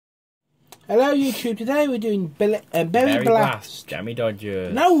Hello YouTube, today we're doing Berry Blast. Jammy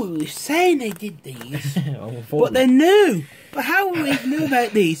Dodgers. No, we were saying they did these, Oh, but they're new. But how we knew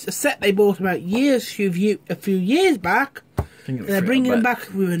about these? A set they bought about a few years back, and they're bringing them back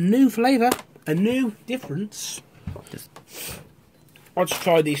with a new flavour, a new difference. Let's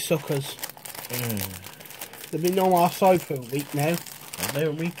try these suckers. They've been on our side for a week now. Are they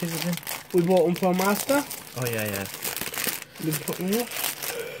a week, is it then? We bought them from Master. Oh yeah, yeah. We've put them here.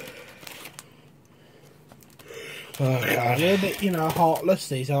 Oh god, they're a bit, you know, heartless,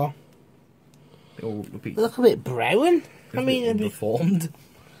 these are. They all They look a bit brown. I mean, they're a bit deformed.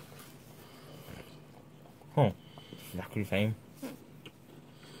 Huh. Exactly the same.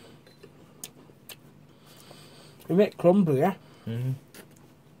 A bit crumbly, yeah?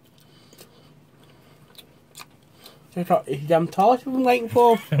 It's damn tart we've been waiting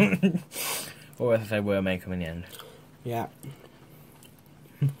for. Or as I say, we'll make them in the end. Yeah.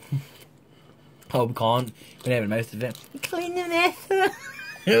 Oh, we can't. We know most of it. You're cleaning this.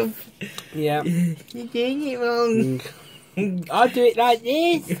 Yeah. You're doing it wrong. I do it like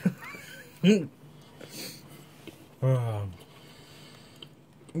this. I'm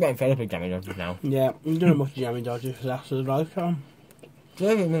getting fed up with Jammy Dodgers now. Yeah, I'm doing much Jammy Dodgers for after the lifetime.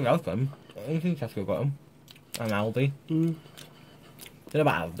 There's anything else got them. I think Tesco got them. And Aldi. Don't know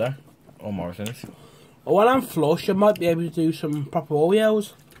about Asda. Or Morrison's. When I'm flush, I might be able to do some proper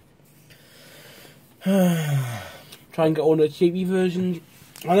Oreos. Try and get all the cheapy versions.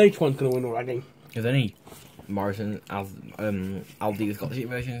 I know which one's going to win already. Is any Morrison, Aldi's got the cheap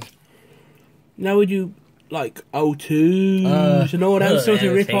versions? Now we do like O2s and all those sort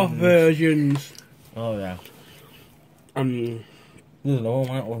of rip-off versions. Oh yeah. There's another one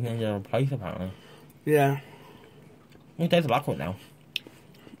that wasn't in the place apparently. Yeah. There's a black one now.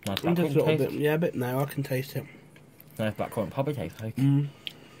 Nice black one taste. Bit, yeah, a bit now. I can taste it. Nice black one probably tastes like.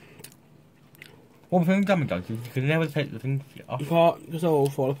 One thing with Jammy Dodgers, you can never take the thing off. Because they all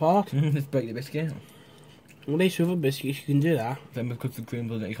fall apart. Just break the biscuit. Well, these other biscuits, you can do that. Then with custard cream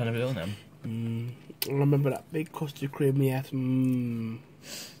doesn't you kind of on them. I remember that big custard cream we had. And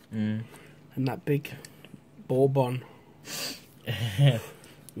that big bourbon. I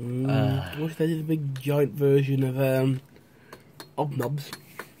wish they did a big giant version of Obnobs.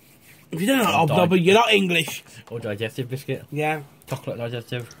 If you don't know Obnob, you're not English. Or digestive biscuit. Yeah. Chocolate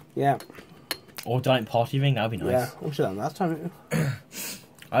digestive. Yeah. Or giant party ring, that'd be nice. Yeah, we should have done that time.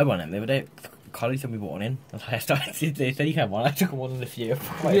 I won them the other day. College said we bought one in. I started, they said you can have one. I took one this year.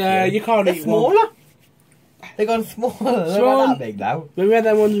 Yeah, you can't eat smaller. One. They've gone smaller. They're not that big now. When we had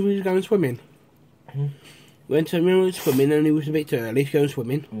that ones we were going swimming. We went swimming and it was a bit too early to go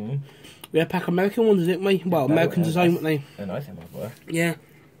swimming. We had a pack of American ones, didn't we? Well, American design, weren't they? They're nice, they were. Yeah.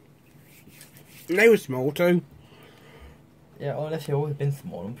 And they were small too. Yeah, unless they've always been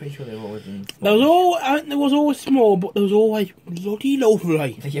small. I'm pretty sure they've always been small. There was always small, but there was always bloody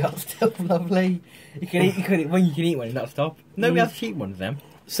lovely. They are still lovely. You can eat one and not stop. Nobody has cheap ones, them.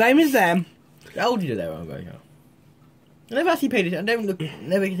 Same as them. How old do they were going? I never actually paid attention. I don't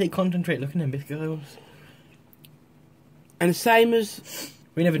never concentrate looking at them biscuits. And same as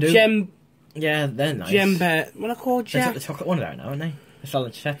we never do. Yeah, they're nice. Bear. What I call They're the chocolate ones out now, aren't they? They're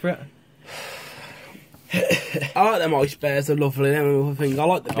solid separate. I like them ice bears, they're lovely. Them other thing. I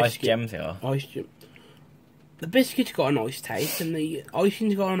like the biscuit. Ice gems, they are. Ice gem. The biscuit's got a nice taste, and the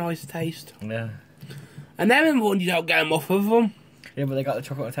icing's got a nice taste. Yeah. And then the ones you don't get them off of them. Yeah, but they got the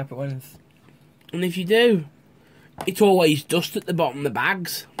chocolate separate ones. And if you do, it's always dust at the bottom of the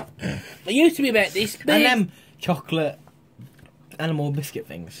bags. They used to be about this big. And them chocolate animal biscuit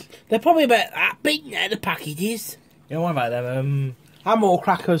things. They're probably about that big now, the packages. You know what about them? Amore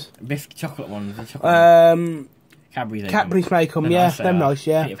crackers. Biscuit chocolate ones. The chocolate Cadbury's make them, yeah. They're nice,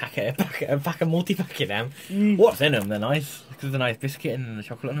 yeah. A pack of multi-pack of them. What's in them? They're nice. Because they're nice biscuit and the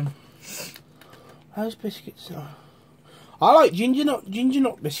chocolate in them. Those biscuits are... I like ginger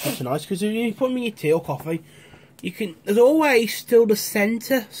nut biscuits are nice because if you put them in your tea or coffee, you can... There's always still the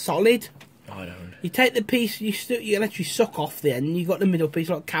centre solid. Oh, I don't. You take the piece, you literally suck off the end, and you got the middle piece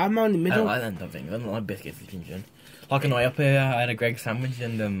like caramel in the middle. I don't like them things. I don't like biscuits with ginger. Like a night up here, I had a Greggs sandwich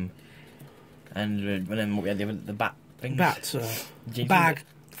and then we had the bat things. Bats, bag,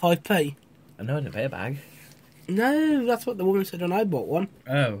 5p. I know I didn't pay a bag. No, that's what the woman said when I bought one.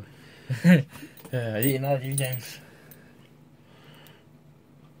 Oh. I didn't know you, James.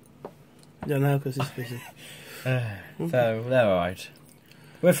 I don't know because it's busy. So they're alright.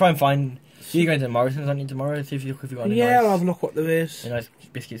 We'll try and find. You're going to Morrison's, aren't you, tomorrow? See if you got any nice, I'll have a look what there is. Any nice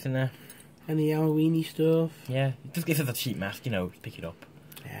biscuits in there. Any Halloweeny stuff. Yeah, just give us a cheap mask, you know, pick it up.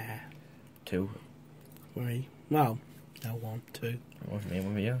 Yeah. 2. 3. Well, No, 1, 2. What for me,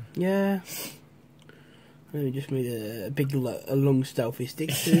 what for you? Yeah. We just made a big, a long stealthy stick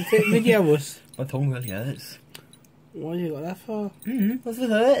to the fit video was. My tongue really hurts. What have you got that for? What's the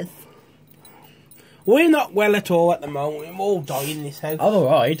hurt? We're not well at all at the moment. We're all dying in this house. I'm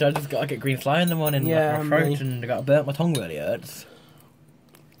alright, I just got like a green fly in the morning, Yeah, like my throat, and I got burnt, my tongue really hurts.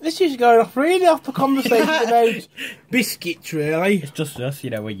 This is going off really off the conversation about biscuits, really. It's just us,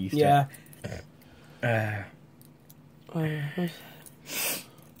 you know, we're used Yeah. to it.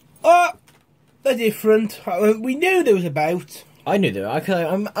 They're different. We knew there was about. I knew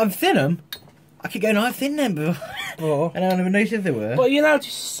that. I'm thin them. I keep going, I've thin them before. Oh. And I never noticed they were. But you know,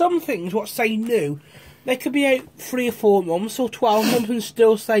 just some things, what say new, they could be out 3 or 4 months or 12 months and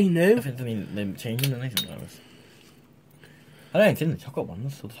still say new. I think they're changing, don't they, sometimes? I don't think the chocolate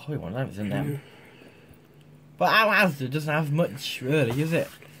ones, or the toy ones, I haven't seen them. But our Asda doesn't have much, really, is it?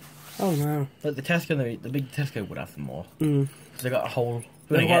 Oh no. Like the Tesco, the big Tesco would have them more. Mm. So they've got a whole...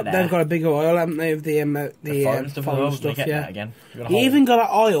 They've got a bigger aisle, haven't they, of the foreign stuff, foreign stuff, yeah. Again. You even got an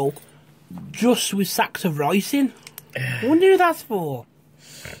aisle just with sacks of rice in. I wonder who that's for.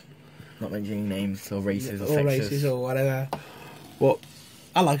 Not mentioning names or races or Or sexes. races or whatever. But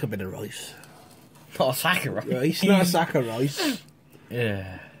I like a bit of rice. Not a sack of rice. Rice, not a sack of rice.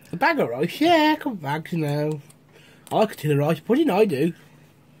 Yeah. A bag of rice, yeah, a couple of bags, you know. I like a tin of rice pudding, I do.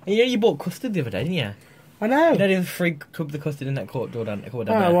 And you know, you bought custard the other day, didn't you? I know. You know, there's 3 tubs of custard in that court door down there. Oh,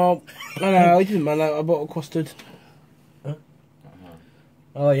 well, I know, I didn't mind that. I bought a custard. Huh?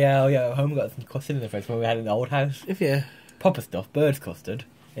 Oh, yeah, home got some custard in the fridge when we had it in the old house. If you... Proper stuff, bird's custard.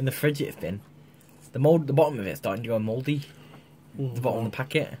 In the fridge it's been. The bottom of it's starting to go mouldy. The bottom of the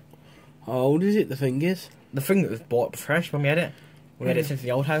packet. How old is it, the thing is? The thing that was bought fresh when we had it. We had it since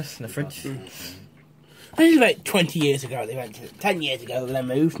the old house in the fridge. This is about 20 years ago they went to it. 10 years ago they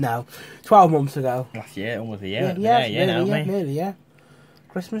moved now. 12 months ago. Last year, almost a year. Yeah, now, yeah, mate. nearly, yeah.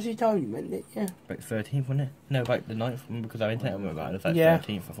 Christmasy time, you meant it, yeah. About the 13th, wasn't it? No, about the 9th, because our internet went about it. It was like Yeah.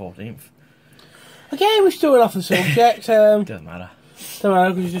 13th or 14th. Okay, we're still off the subject. Doesn't matter. Don't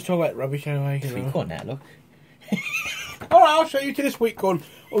matter, because you just talk like rubbish anyway. Sweet corn there, look. Alright, I'll show you to the sweet corn.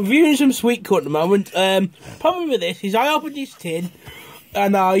 I'm viewing some sweet corn at the moment. Problem with this is I opened this tin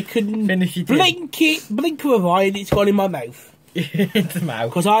and I couldn't Finish your tin. blink of an eye and it's gone in my mouth. Into the mouth.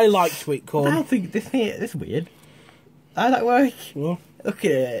 Because I like sweet I corn. don't think this is weird. How does that work? Well, Look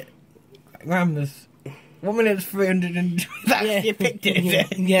at it. Grams. 1 minute 300 and that's you picked it, is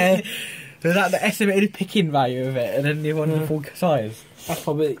it? Yeah. So that's the estimated picking value of it, and then the one the full size. That's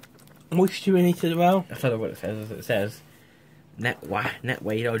probably moisture in it as well. That's not what it says. It says net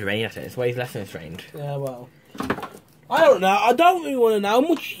weight or drain. It weighs less than it's drained. Yeah, well. I don't know. I don't really want to know how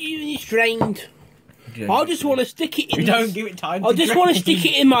much it's drained. I just want to stick it in. We don't give it time. I just want to stick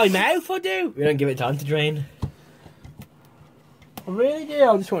it in my mouth. I do. We don't give it time to drain. I really do.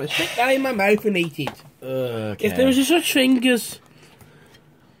 I just want to stick that in my mouth and eat it. Okay. If there was a such thing as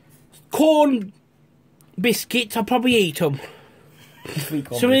corn biscuits, I'd probably eat them. Sweet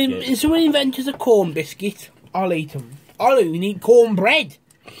corn So biscuit. someone inventors a corn biscuit, I'll eat them. I don't even eat corn bread.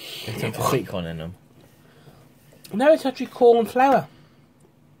 There's some sweet corn in them. No, it's actually corn flour.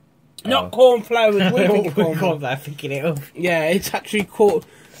 Oh. Not corn flour as we think of corn flour. I'm picking it up. Yeah, it's actually called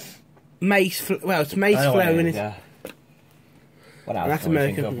maize. Well, it's maize flour in it. Yeah. What else That's can we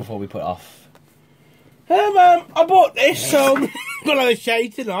think American. of before we put off? I bought this, so I'm gonna have a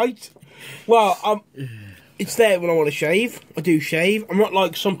shave tonight. Well, it's there when I want to shave. I do shave. I'm not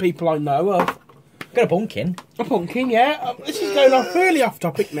like some people I know of. Got a pumpkin. A pumpkin, yeah. This is going off really off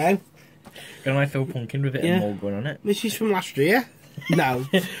topic now. Got a nice little pumpkin with a bit Yeah. of mould going on it. This is from last year. No,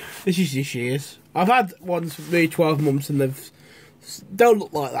 this is this year's. I've had ones for maybe 12 months and they've don't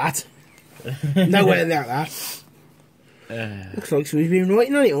look like that. Nowhere like that. Looks like somebody's been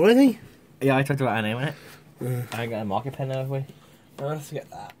writing on it already. Yeah, I talked about our name on it. I ain't got a marker pen now, have we? I'll have to get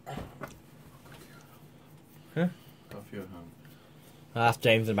that. Huh? Off your hand. That's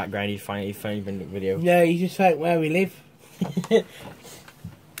James in the background. He's finally been the video. Yeah, you just found where we live.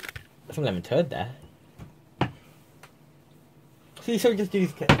 Some lemon turd there. See, so we just do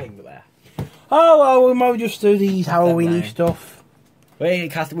this thing there. Oh, well, we might just do these That's Halloween-y nice. stuff. We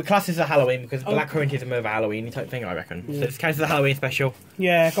class this as Halloween because blackcurrant is a more of a Halloween type thing, I reckon. Yeah. So this counts as a Halloween special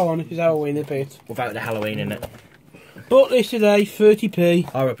Yeah, go on, it's Halloween a bit. without the Halloween in it. Bought this today,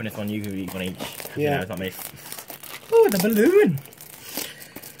 30p. I'll open this one, you can eat one each. Yeah. You know, it's not me. Oh, the balloon!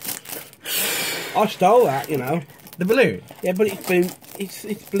 I stole that, you know. The balloon? Yeah, but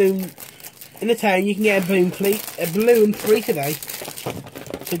it's balloon. In the town, you can get a balloon free today.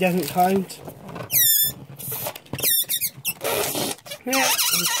 So it doesn't count. Yeah.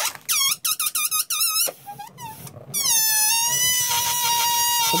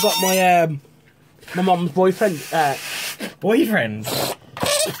 I've got my my mum's boyfriend. Boyfriend?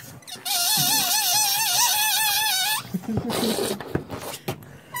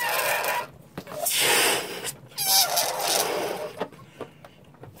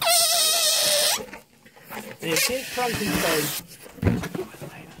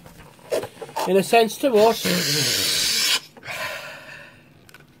 In a sense to us.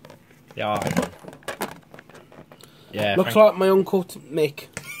 Yeah, I know. Yeah. Looks like my uncle Mick.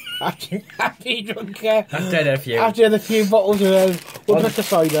 After he drunk after the few bottles of ultra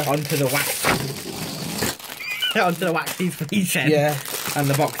cider. Onto the wax. Onto the waxies for each end. Yeah. And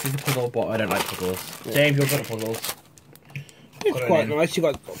the box is a puzzle, but I don't like puzzles. Yeah. James, you've got puzzles. It's quite nice, you've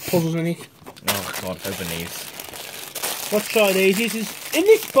got puzzles in it. Oh god, open these. Let's try these. This is, in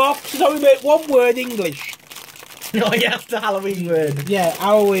this box, there's only about one word English. Oh yeah, that's the Halloween word. Yeah,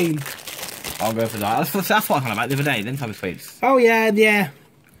 Halloween. I'll go for that. That's what I found about the other day, them type of sweets. Oh yeah, yeah.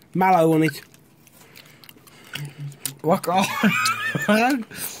 Mallow on it. What? Oh. I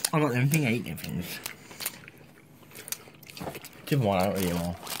got them thing, I eat them things. Give one out of you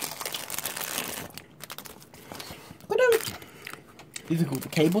all. I don't. These are called the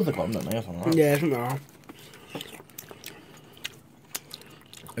cables are gone, don't they? Or something like that. Yeah, something like that.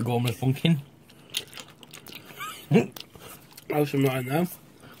 A gormless pumpkin. Oh, something like that.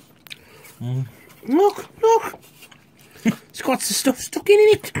 Look, look. It's got some stuff stuck in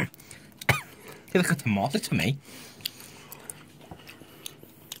it. It's like a tomato to me.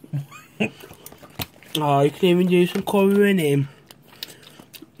 Oh, you can even do some colouring in.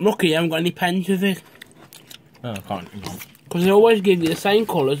 Lucky you haven't got any pens with it. Oh, I can't. Because they always give you the same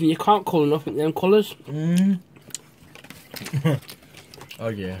colours and you can't colour nothing in them colours. Oh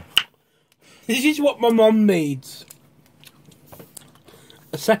yeah. This is what my mum needs.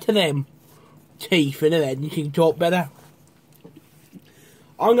 A set of them teeth in her head and she can talk better.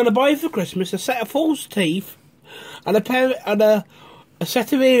 I'm going to buy for Christmas a set of false teeth and a pair and a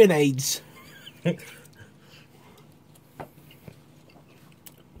set of hearing aids.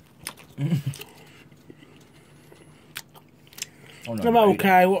 Oh, no, I'm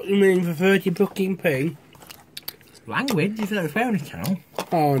okay, what do you mean for 30 fucking p? Language? You said it was fair on the channel.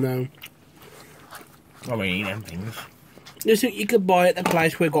 Oh no. I mean, eat them things. This thing you could buy at the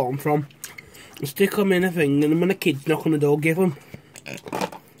place we got them from. And stick them in a thing and when the kids knock on the door, give them.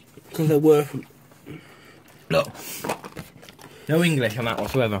 Because they're worth them. Look. No English on that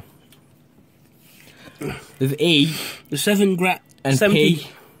whatsoever. There's E. The 7 and 70, P.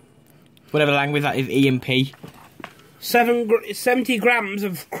 Whatever language that is, E and P. 70 grams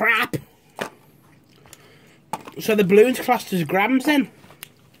of crap. So the balloon's classed as grams then?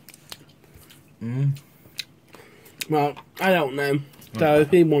 Well, I don't know. So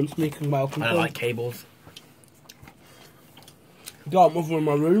if he wants me, he can welcome. I don't like cables. Got them over in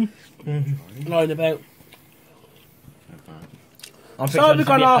my room. Lying about. I'm So thinking we it's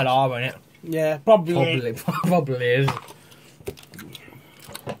got a our- Pilar on it. Yeah, probably. Probably is.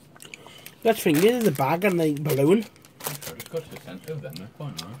 Let's think, this is the bag and the balloon. It's got to the centre of them, they're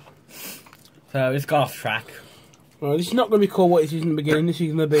quite nice. So it's got off track. Well, this is not going to be called what it is in the beginning, this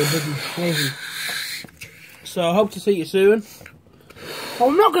is going to be a bloody crazy. So I hope to see you soon. Well,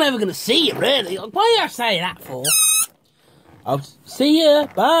 I'm not ever going to see you, really. Why are you saying that for? I'll see you.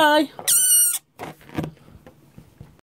 Bye.